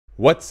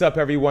What's up,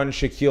 everyone?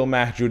 Shakiel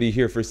Mahjouri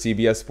here for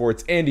CBS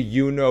Sports, and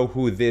you know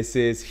who this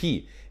is.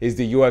 He is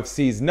the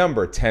UFC's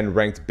number 10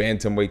 ranked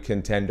bantamweight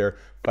contender,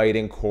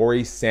 fighting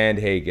Cory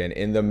Sandhagen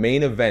in the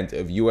main event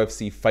of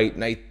UFC Fight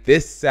Night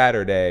this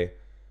Saturday.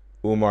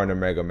 Umar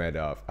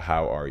Nurmagomedov,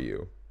 how are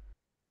you?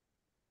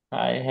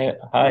 Hi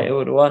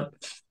everyone.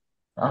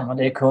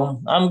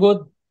 Alaikum. I'm good.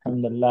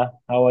 Alhamdulillah.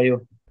 How are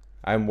you?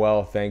 I'm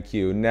well, thank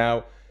you.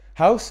 Now,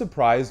 how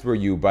surprised were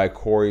you by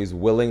Cory's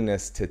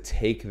willingness to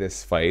take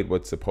this fight,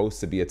 what's supposed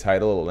to be a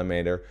title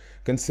eliminator,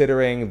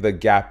 considering the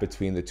gap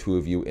between the two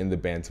of you in the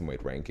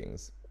bantamweight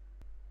rankings?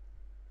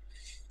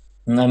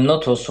 I'm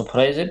not so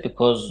surprised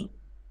because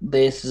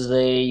this is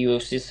a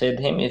UFC said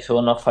him if you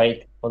wanna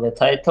fight for the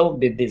title,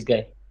 beat this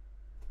guy.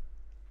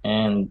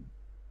 And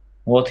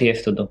what you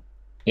have to do?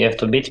 You have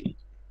to beat me.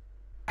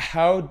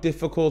 How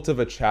difficult of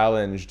a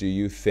challenge do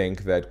you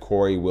think that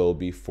Cory will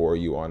be for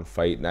you on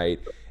fight night?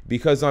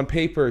 Because on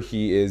paper,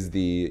 he is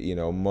the,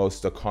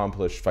 most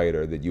accomplished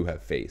fighter that you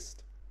have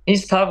faced.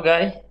 He's tough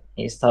guy.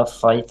 He's tough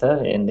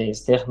fighter and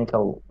he's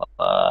technical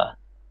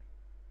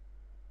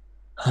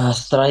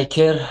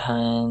striker.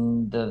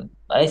 And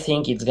I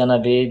think it's gonna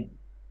be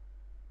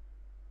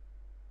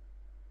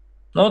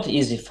not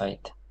easy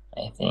fight.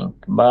 I think,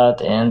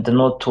 but and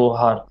not too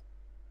hard.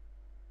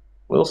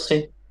 We'll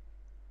see.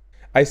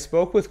 I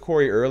spoke with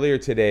Cory earlier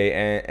today,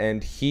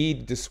 and he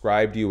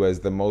described you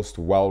as the most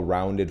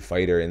well-rounded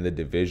fighter in the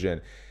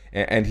division.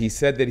 And he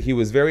said that he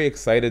was very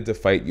excited to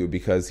fight you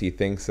because he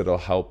thinks it'll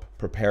help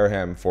prepare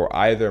him for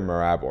either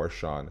Merab or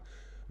Sean.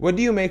 What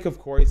do you make of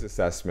Cory's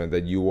assessment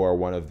that you are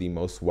one of the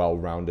most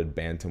well-rounded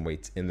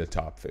bantamweights in the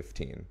top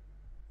 15?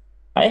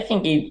 I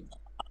think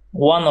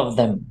one of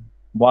the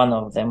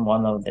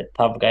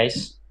top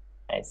guys.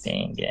 I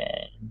think,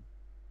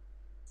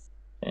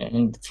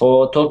 and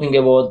for talking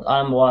about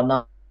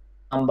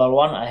number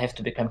one, I have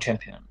to become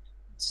champion.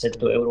 Said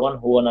to everyone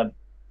who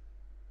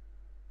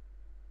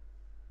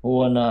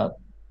wanna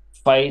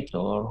fight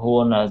or who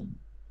wanna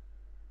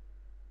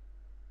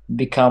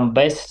become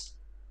best,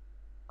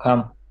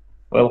 come,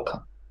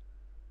 welcome.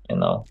 You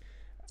know.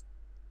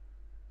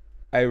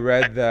 I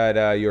read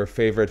that your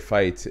favorite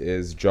fight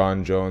is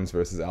John Jones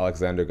versus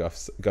Alexander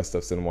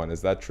Gustafsson 1.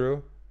 Is that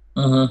true?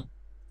 hmm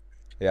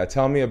Yeah,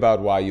 tell me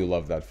about why you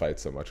love that fight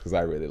so much, because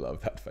I really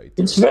love that fight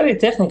It's too. very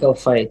technical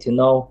fight. You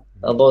know,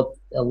 a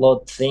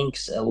lot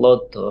things, a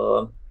lot.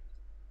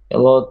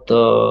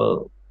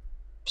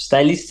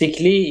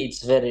 Stylistically,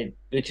 it's very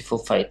beautiful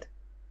fight,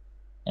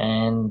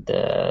 and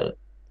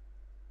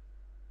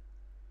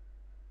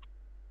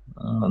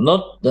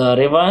not the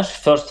revanche.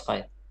 First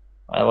fight,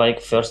 I like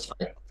first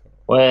fight.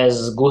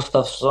 Whereas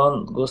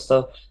Gustafsson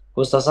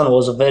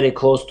was very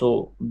close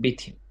to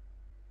beat him.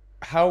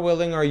 How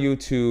willing are you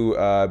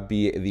to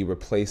be the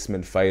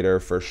replacement fighter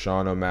for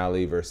Sean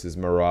O'Malley versus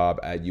Merab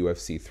at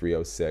UFC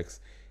 306?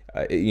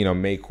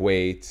 Make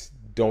weight.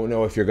 Don't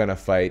know if you're gonna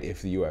fight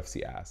if the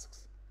UFC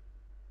asks.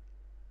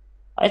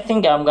 I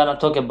think I'm gonna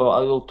talk about.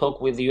 I will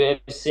talk with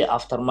UFC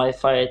after my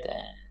fight,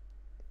 and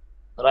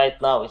right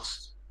now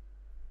it's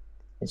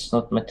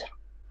not matter.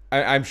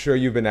 I'm sure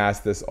you've been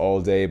asked this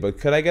all day, but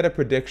could I get a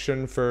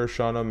prediction for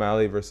Sean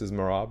O'Malley versus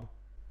Merab?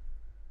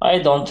 I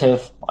don't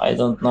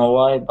know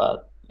why,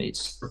 but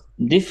it's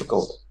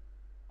difficult.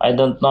 I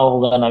don't know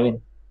who gonna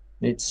win.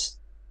 It's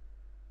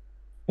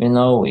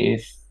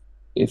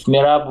if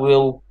Merab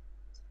will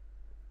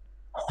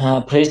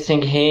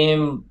pressing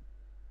him,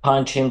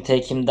 punch him,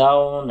 take him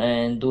down,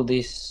 and do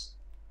this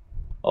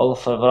all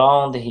of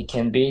around, he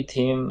can beat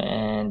him.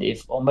 And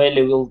if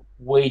O'Malley will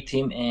wait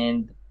him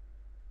and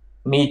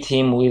meet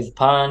him with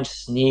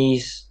punch,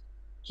 knees,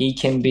 he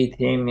can beat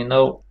him.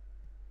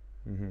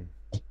 Hmm.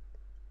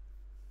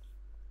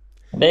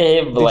 They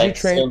have Did you like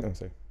train? same. Oh,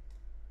 sorry.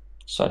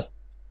 Sorry.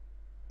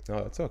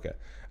 No, that's okay.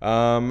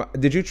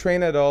 Did you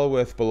train at all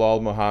with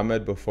Belal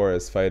Muhammad before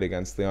his fight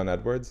against Leon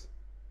Edwards?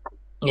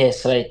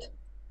 Yes, right.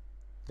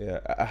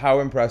 Yeah. How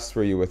impressed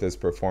were you with his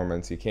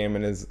performance? He came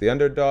in as the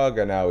underdog,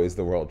 and now he's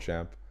the world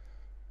champ.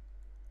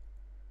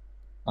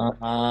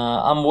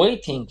 I'm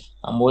waiting.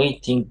 I'm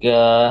waiting.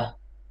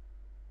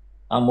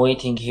 I'm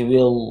waiting. He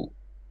will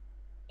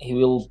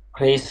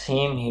press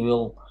him. He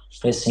will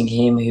pressing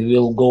him. He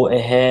will go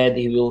ahead.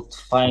 He will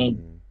find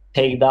Hmm.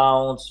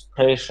 takedowns,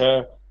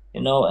 pressure.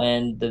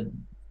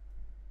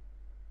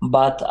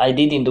 But I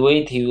didn't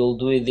wait. He will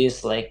do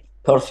this like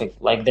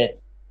perfect, like that.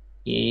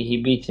 He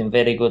beat him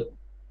very good.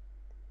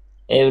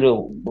 Every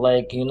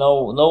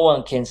no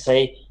one can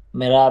say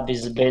Merab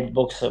is a bad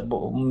boxer.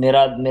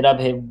 Merab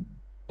have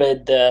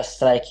bad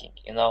striking.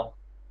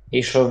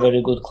 He show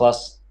very good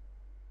class.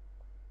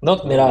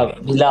 Not Oh,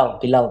 Merab, Bilal.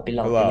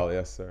 Belal,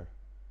 yes, sir.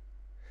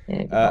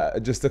 Yeah, Bilal.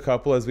 Just a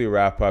couple as we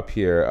wrap up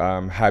here.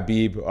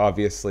 Habib,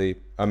 obviously,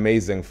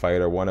 amazing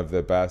fighter, one of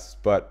the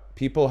best, but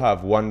people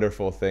have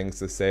wonderful things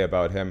to say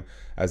about him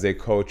as a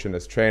coach and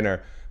as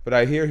trainer. But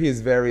I hear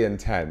he's very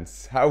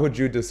intense. How would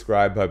you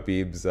describe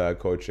Habib's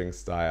coaching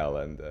style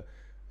and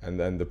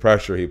then the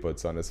pressure he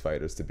puts on his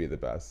fighters to be the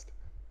best?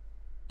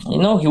 He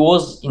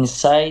was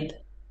inside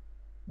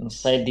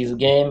this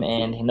game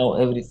and he know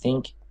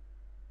everything.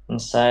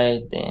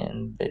 inside,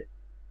 and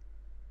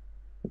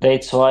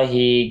that's why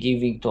he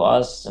giving to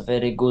us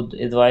very good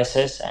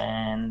advices,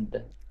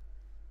 and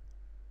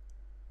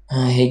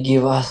he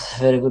give us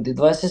very good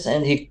advices,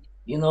 and he,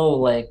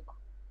 like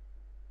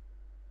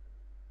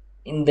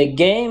in the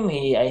game,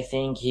 I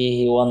think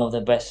he one of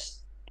the best.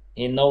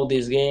 He know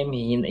this game.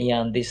 He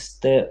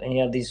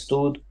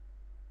understood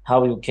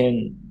how you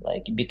can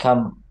like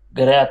become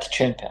great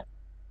champion.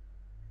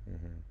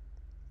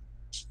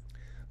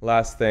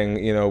 Last thing,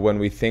 when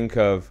we think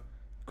of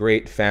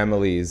great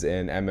families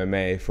in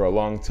MMA, for a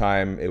long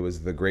time it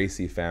was the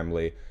Gracie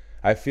family.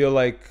 I feel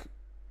like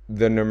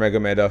the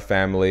Nurmagomedov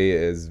family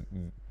is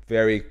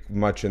very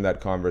much in that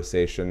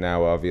conversation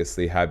now.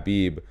 Obviously,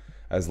 Khabib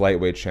as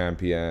lightweight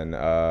champion,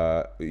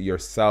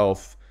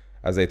 yourself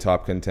as a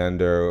top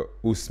contender,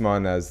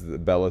 Usman as the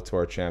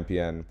Bellator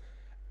champion.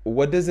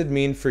 What does it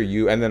mean for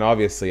you? And then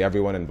obviously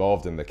everyone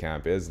involved in the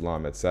camp,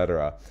 Islam,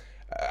 etc.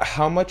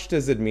 How much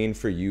does it mean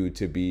for you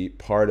to be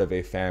part of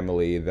a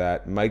family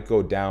that might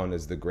go down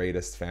as the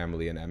greatest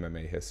family in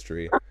MMA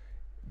history?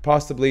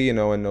 Possibly, in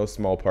no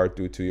small part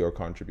due to your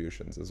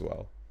contributions as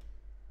well.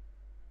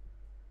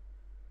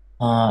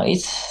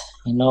 It's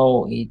a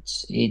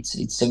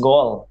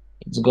goal.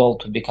 It's a goal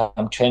to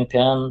become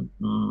champion.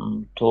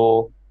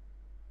 To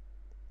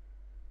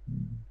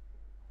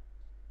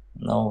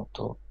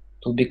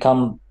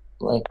become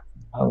like,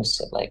 how is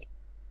it like?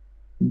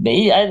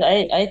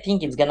 I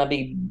think it's gonna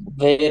be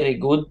very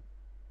good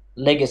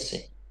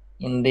legacy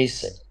in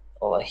this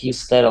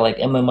history, like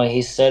MMA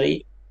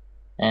history.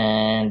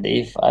 And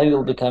if I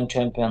will become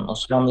champion,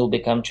 Osman will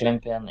become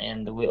champion,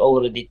 and we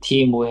already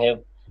team, we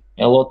have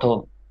a lot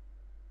of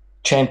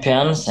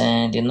champions,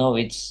 and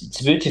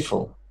it's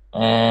beautiful,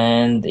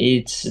 and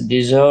it's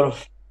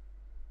deserve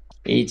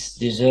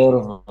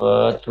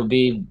to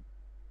be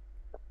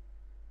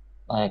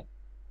like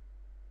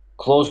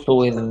close to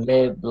with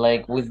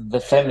like with the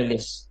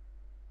families,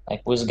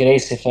 like with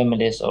Gracie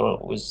families or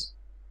with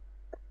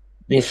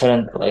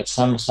different like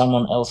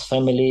someone else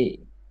family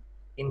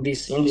in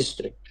this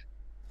industry.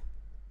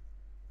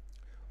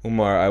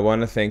 Umar, I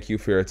want to thank you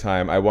for your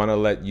time. I want to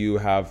let you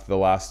have the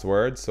last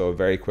word. So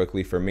very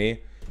quickly for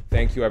me,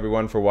 thank you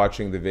everyone for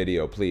watching the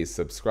video. Please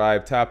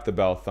subscribe, tap the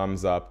bell,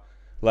 thumbs up.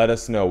 Let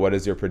us know what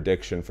is your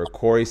prediction for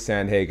Cory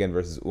Sandhagen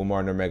versus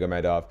Umar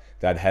Nurmagomedov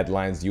that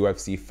headlines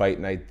UFC Fight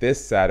Night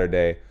this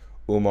Saturday.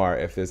 Umar,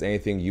 if there's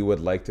anything you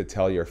would like to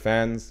tell your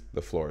fans,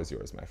 the floor is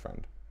yours, my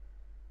friend.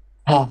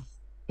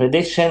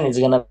 Prediction is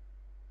gonna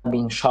be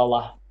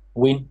inshallah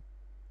win,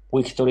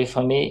 victory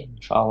for me,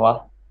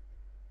 inshallah.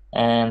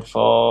 And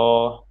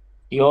for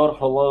your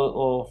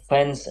follow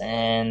fans,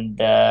 and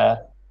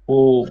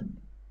who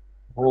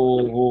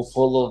who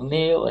followed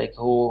me, like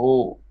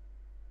who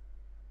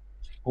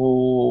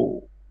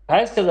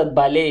عايز كده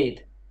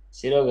болеет,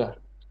 Серега.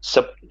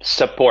 Support.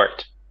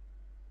 Support.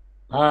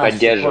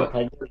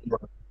 Поддерживать.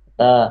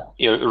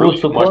 Who Можно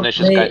support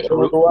еще me, сказать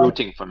everyone.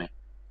 rooting for me.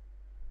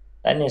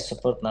 Any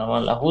support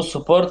нормально. Who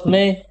support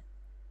me,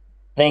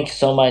 thank you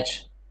so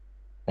much.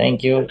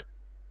 Thank you.